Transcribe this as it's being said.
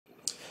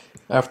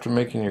After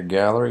making your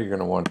gallery, you're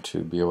going to want to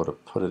be able to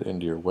put it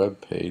into your web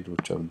page,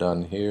 which I've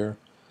done here.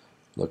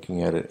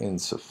 Looking at it in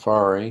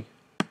Safari,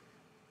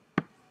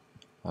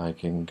 I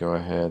can go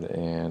ahead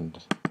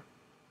and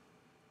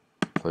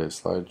play a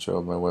slideshow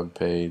of my web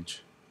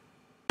page.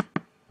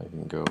 I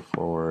can go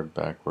forward,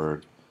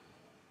 backward,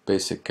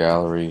 basic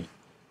gallery,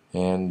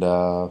 and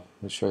let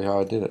me show you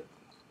how I did it.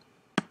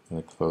 I'm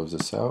going to close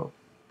this out,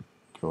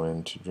 go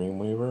into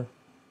Dreamweaver.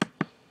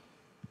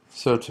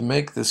 So to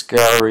make this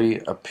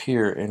gallery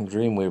appear in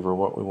Dreamweaver,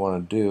 what we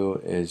want to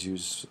do is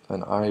use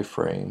an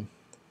iframe.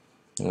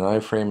 And an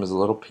iframe is a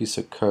little piece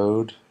of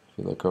code. If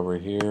you look over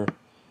here,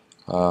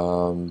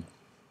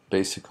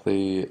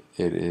 basically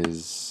it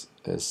is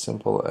as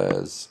simple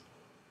as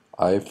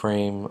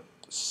iframe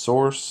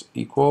source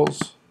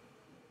equals,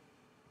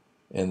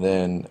 and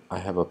then I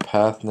have a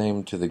path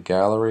name to the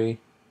gallery,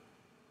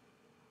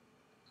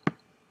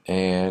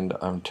 and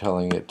I'm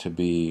telling it to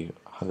be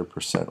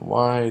 100%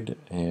 wide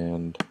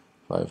and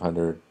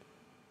 500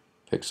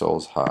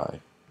 pixels high.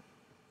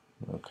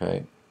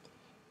 Okay,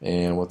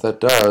 and what that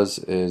does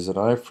is an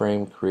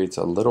iframe creates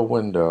a little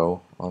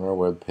window on our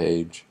web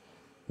page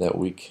that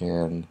we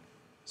can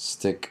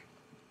stick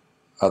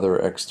other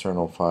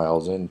external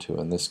files into.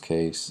 In this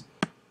case,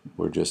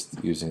 we're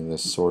just using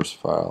this source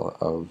file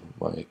of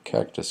my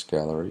cactus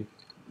gallery,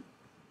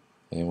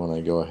 and when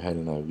I go ahead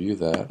and I view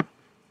that,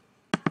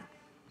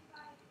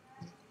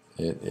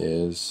 it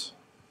is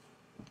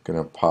going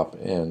to pop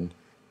in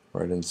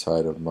right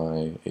inside of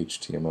my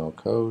HTML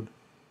code,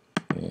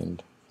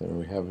 and there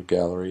we have a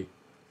gallery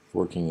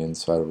working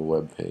inside of a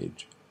web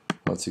page.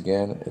 Once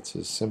again, it's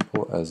as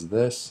simple as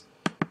this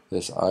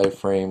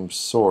iframe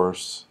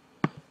source.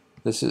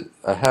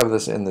 I have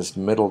this in this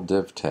middle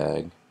div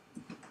tag,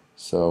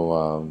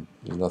 so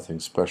there's nothing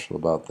special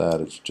about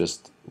that. It's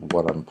just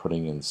what I'm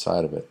putting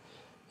inside of it.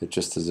 It's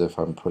just as if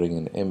I'm putting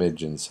an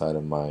image inside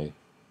of my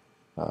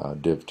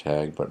div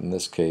tag, but in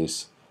this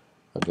case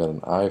I've got an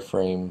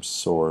iframe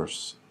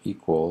source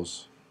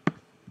equals,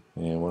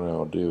 and what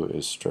I'll do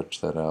is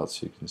stretch that out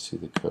so you can see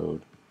the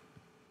code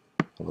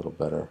a little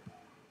better.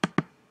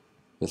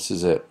 This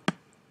is it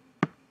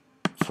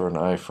for an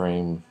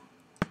iframe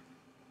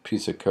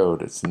piece of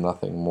code. It's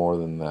nothing more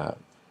than that.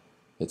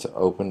 It's an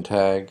open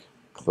tag,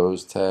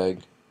 close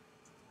tag,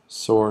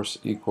 source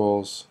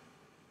equals,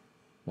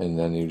 and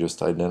then you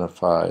just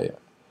identify.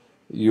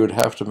 You would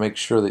have to make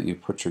sure that you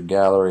put your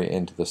gallery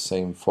into the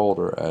same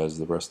folder as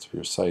the rest of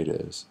your site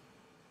is,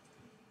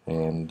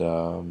 and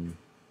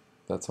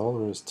that's all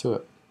there is to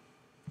it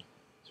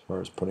as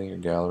far as putting your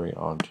gallery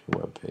onto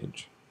your web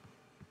page.